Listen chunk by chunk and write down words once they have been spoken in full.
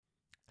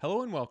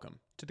Hello and welcome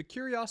to the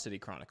Curiosity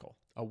Chronicle,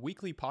 a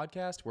weekly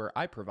podcast where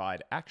I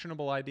provide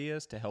actionable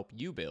ideas to help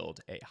you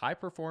build a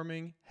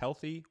high-performing,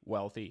 healthy,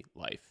 wealthy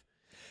life.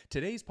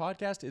 Today's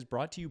podcast is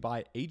brought to you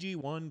by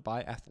AG1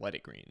 by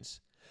Athletic Greens,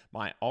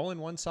 my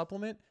all-in-one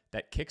supplement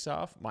that kicks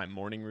off my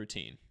morning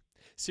routine.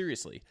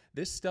 Seriously,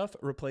 this stuff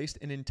replaced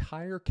an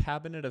entire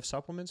cabinet of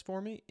supplements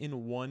for me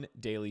in one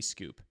daily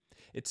scoop.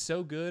 It's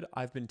so good,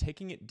 I've been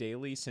taking it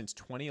daily since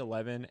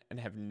 2011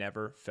 and have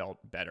never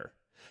felt better.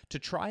 To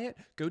try it,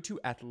 go to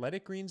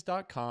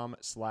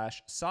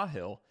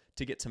athleticgreens.com/Sahil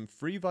to get some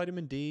free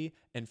vitamin D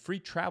and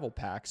free travel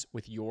packs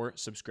with your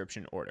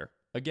subscription order.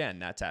 Again,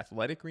 that's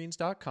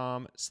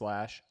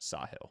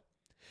athleticgreens.com/Sahil.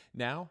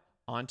 Now,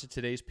 on to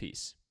today's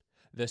piece,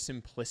 the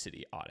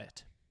Simplicity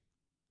Audit.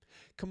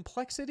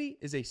 Complexity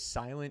is a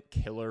silent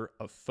killer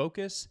of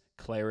focus,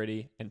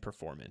 clarity, and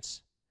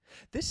performance.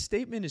 This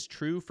statement is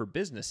true for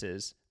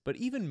businesses, but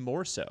even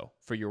more so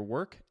for your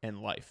work and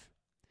life.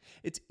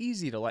 It's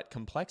easy to let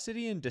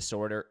complexity and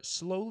disorder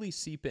slowly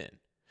seep in.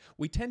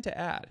 We tend to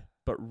add,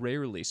 but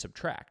rarely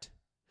subtract.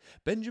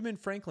 Benjamin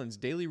Franklin's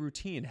daily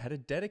routine had a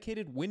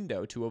dedicated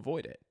window to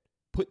avoid it.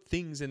 Put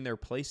things in their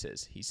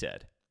places, he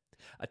said.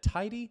 A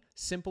tidy,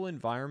 simple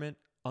environment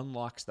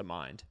unlocks the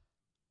mind.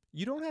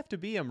 You don't have to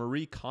be a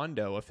Marie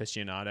Kondo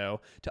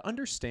aficionado to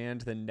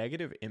understand the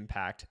negative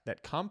impact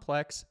that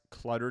complex,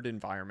 cluttered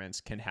environments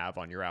can have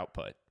on your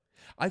output.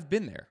 I've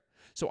been there.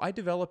 So I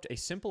developed a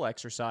simple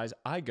exercise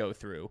I go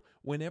through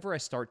whenever I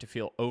start to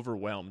feel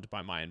overwhelmed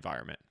by my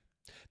environment.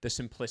 The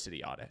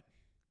Simplicity Audit.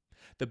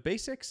 The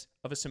basics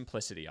of a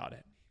Simplicity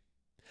Audit.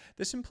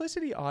 The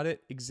Simplicity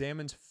Audit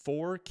examines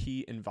 4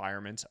 key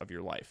environments of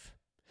your life: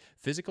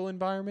 physical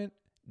environment,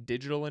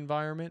 digital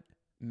environment,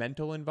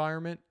 mental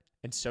environment,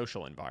 and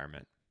social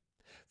environment.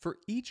 For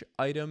each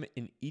item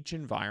in each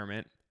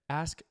environment,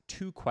 ask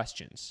 2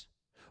 questions.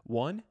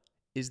 1,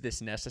 is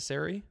this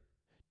necessary?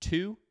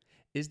 2,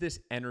 is this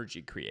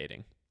energy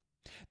creating?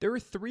 There are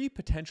 3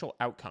 potential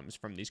outcomes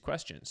from these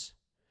questions.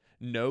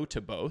 No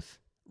to both,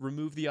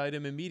 remove the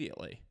item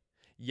immediately.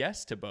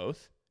 Yes to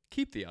both,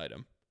 keep the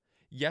item.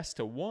 Yes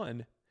to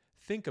one,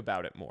 think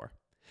about it more.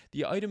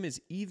 The item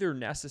is either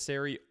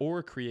necessary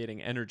or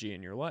creating energy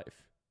in your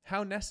life.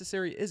 How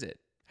necessary is it?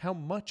 How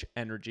much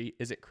energy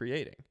is it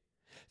creating?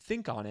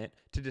 Think on it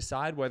to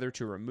decide whether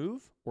to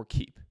remove or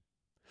keep.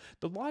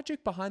 The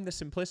logic behind the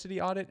Simplicity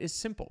Audit is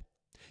simple.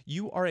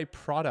 You are a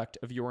product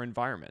of your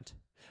environment.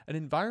 An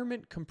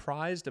environment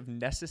comprised of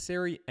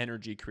necessary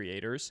energy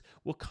creators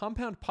will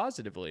compound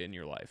positively in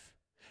your life.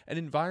 An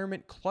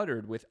environment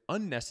cluttered with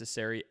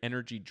unnecessary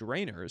energy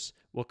drainers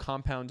will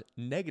compound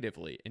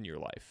negatively in your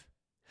life.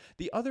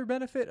 The other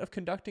benefit of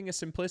conducting a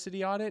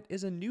Simplicity Audit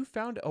is a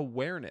newfound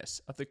awareness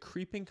of the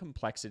creeping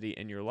complexity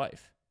in your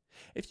life.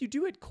 If you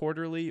do it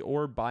quarterly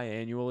or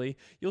biannually,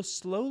 you'll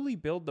slowly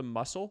build the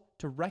muscle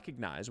to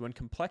recognize when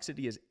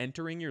complexity is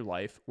entering your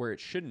life where it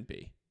shouldn't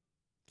be.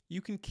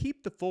 You can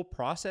keep the full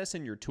process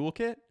in your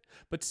toolkit,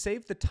 but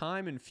save the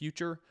time and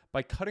future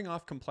by cutting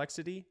off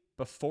complexity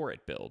before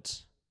it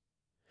builds.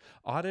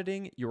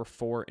 Auditing your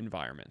 4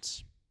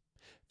 environments.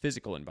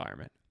 Physical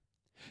environment.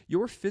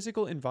 Your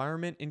physical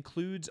environment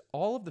includes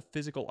all of the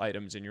physical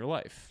items in your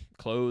life: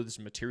 clothes,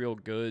 material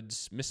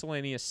goods,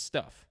 miscellaneous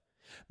stuff.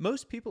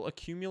 Most people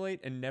accumulate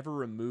and never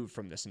remove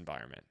from this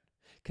environment.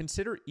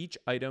 Consider each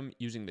item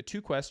using the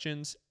 2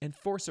 questions and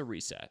force a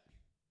reset.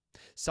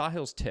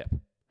 Sahil's tip.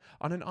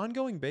 On an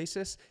ongoing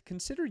basis,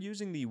 consider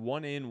using the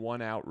 1 in,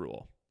 1 out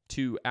rule.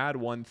 To add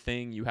one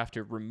thing, you have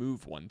to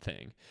remove one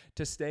thing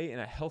to stay in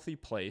a healthy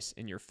place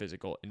in your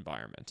physical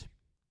environment.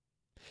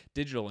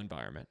 Digital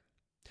environment.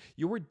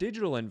 Your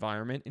digital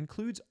environment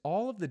includes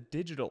all of the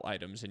digital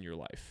items in your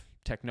life: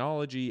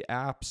 technology,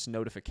 apps,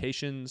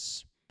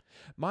 notifications.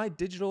 My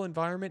digital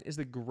environment is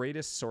the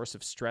greatest source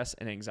of stress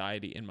and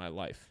anxiety in my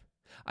life.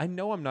 I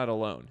know I'm not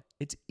alone.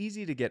 It's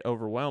easy to get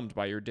overwhelmed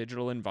by your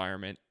digital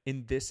environment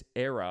in this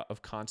era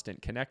of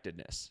constant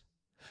connectedness.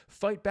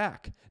 Fight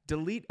back,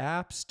 delete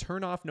apps,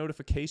 turn off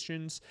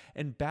notifications,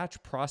 and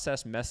batch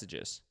process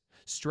messages.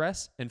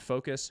 Stress and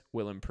focus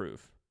will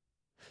improve.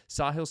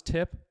 Sahil's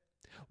tip: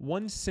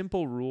 one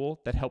simple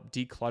rule that helped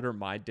declutter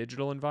my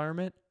digital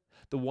environment: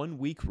 the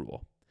 1-week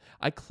rule.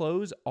 I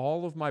close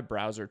all of my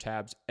browser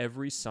tabs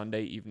every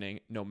Sunday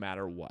evening, no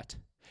matter what.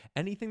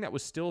 Anything that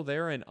was still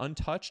there and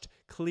untouched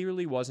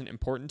clearly wasn't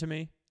important to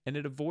me, and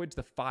it avoids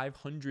the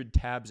 500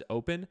 tabs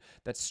open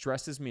that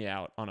stresses me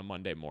out on a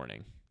Monday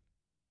morning.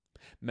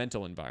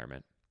 Mental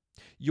environment.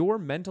 Your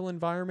mental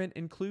environment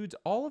includes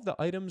all of the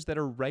items that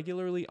are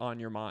regularly on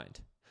your mind: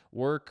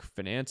 work,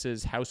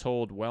 finances,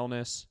 household,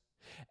 wellness.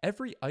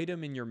 Every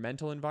item in your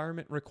mental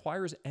environment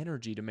requires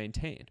energy to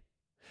maintain.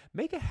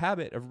 Make a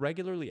habit of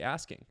regularly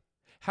asking,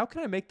 how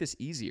can I make this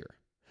easier?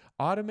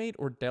 Automate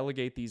or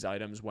delegate these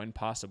items when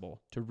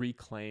possible to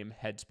reclaim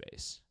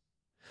headspace.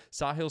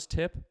 Sahil's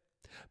tip: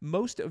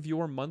 most of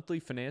your monthly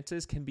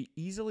finances can be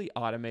easily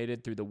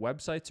automated through the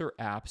websites or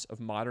apps of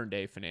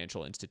modern-day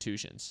financial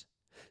institutions.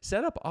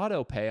 Set up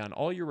auto pay on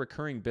all your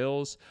recurring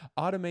bills,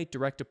 automate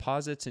direct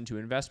deposits into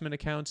investment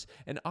accounts,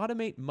 and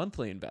automate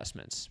monthly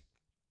investments.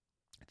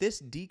 This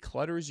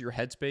declutters your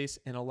headspace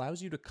and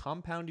allows you to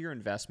compound your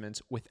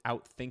investments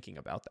without thinking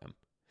about them.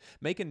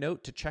 Make a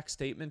note to check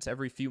statements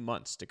every few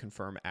months to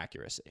confirm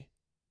accuracy.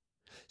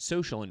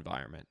 Social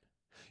environment.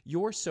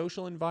 Your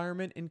social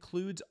environment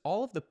includes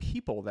all of the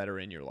people that are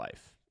in your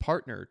life: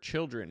 partner,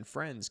 children,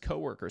 friends,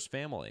 coworkers,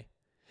 family.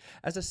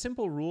 As a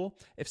simple rule,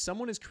 if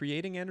someone is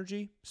creating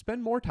energy,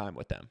 spend more time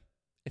with them.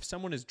 If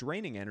someone is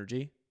draining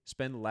energy,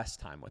 spend less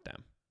time with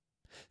them.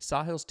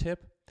 Sahil's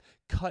tip: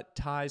 cut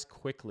ties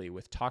quickly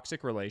with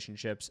toxic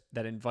relationships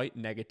that invite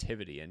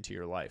negativity into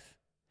your life.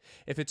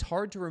 If it's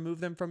hard to remove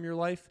them from your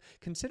life,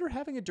 consider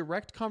having a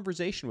direct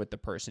conversation with the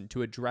person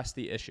to address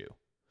the issue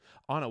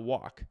on a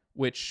walk,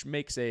 which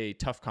makes a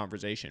tough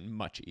conversation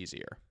much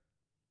easier.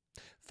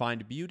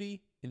 Find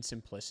beauty in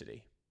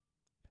simplicity.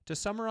 To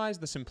summarize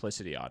the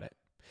Simplicity Audit,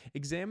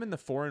 examine the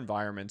 4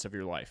 environments of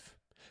your life.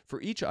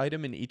 For each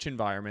item in each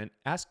environment,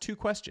 ask 2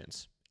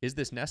 questions. Is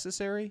this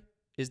necessary?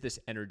 Is this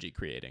energy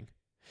creating?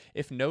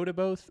 If no to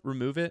both,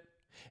 remove it.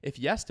 If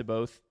yes to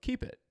both,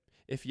 keep it.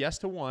 If yes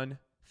to one,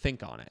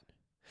 think on it.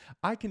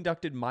 I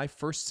conducted my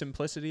first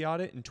Simplicity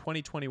Audit in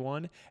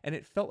 2021, and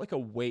it felt like a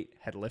weight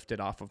had lifted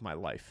off of my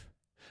life.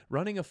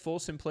 Running a full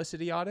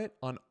Simplicity Audit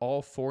on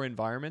all 4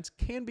 environments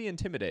can be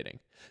intimidating,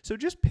 so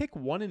just pick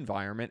one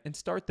environment and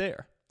start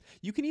there.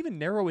 You can even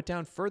narrow it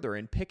down further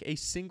and pick a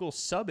single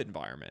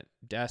sub-environment: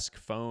 desk,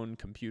 phone,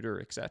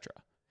 computer, etc.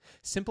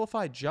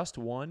 Simplify just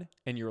one,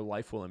 and your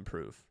life will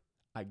improve.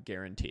 I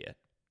guarantee it.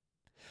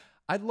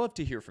 I'd love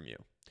to hear from you.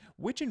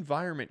 Which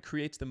environment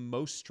creates the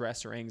most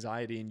stress or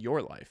anxiety in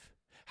your life?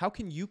 How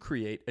can you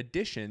create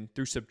addition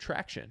through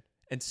subtraction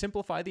and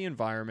simplify the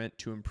environment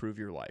to improve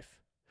your life?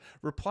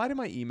 Reply to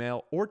my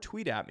email or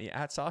tweet at me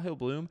at Sahil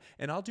Bloom,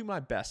 and I'll do my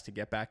best to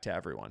get back to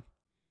everyone.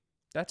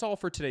 That's all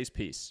for today's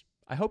piece.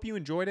 I hope you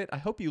enjoyed it, I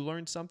hope you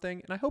learned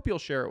something, and I hope you'll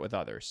share it with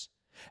others.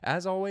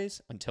 As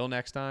always, until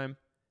next time,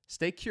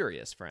 stay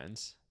curious,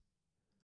 friends.